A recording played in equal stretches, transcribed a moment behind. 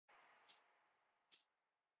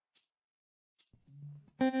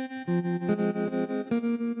I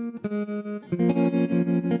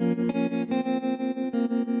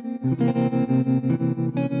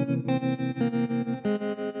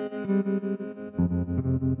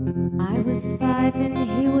was 5 and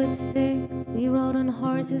he was 6. We rode on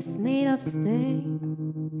horses made of stick. He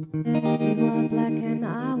wore black and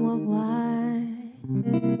I wore white.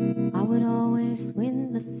 I would always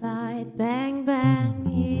win the fight. Bang, bang,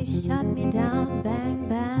 he shot me down. Bang,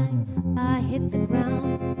 bang, I hit the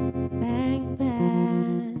ground. Bang,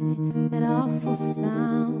 bang, that awful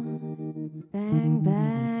sound. Bang,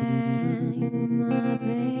 bang, my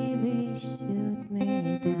baby shoot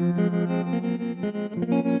me down.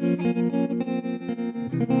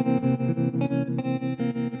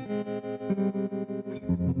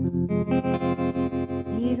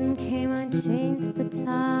 Season came and changed the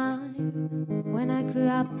time. When I grew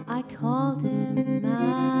up, I called him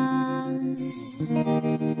mine.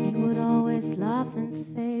 He would always laugh and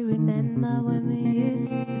say, remember when we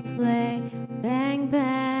used to play? Bang,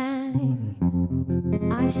 bang,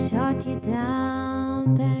 I shot you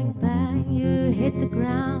down. Bang, bang, you hit the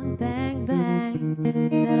ground. Bang, bang,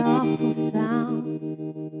 that awful sound.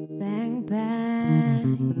 Bang,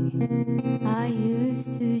 bang, I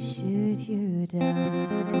used to shoot you down.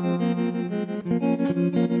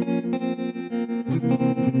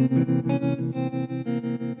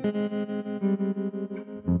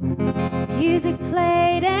 Music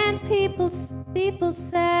played and people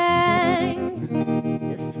sang.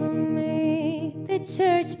 Just for me, the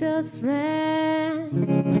church bells rang.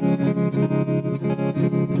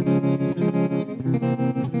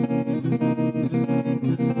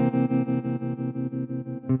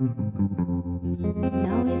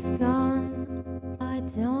 Now he's gone, I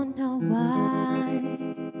don't know why.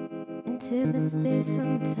 And to this day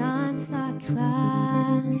sometimes I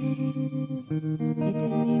cry. He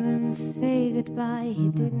didn't even say goodbye. He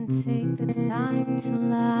didn't take the time to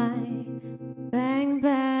lie. Bang,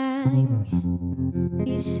 bang,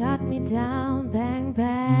 he shot me down. Bang,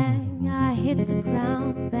 bang, I hit the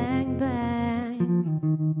ground. Bang, bang,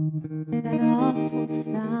 that awful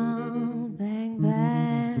sound. Bang,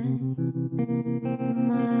 bang,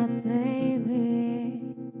 my baby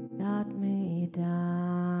got me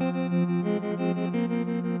down.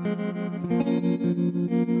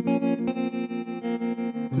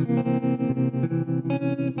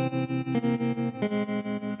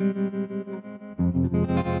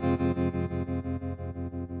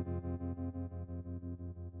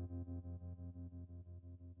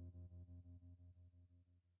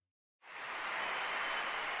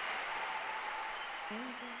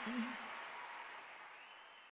 Thank you.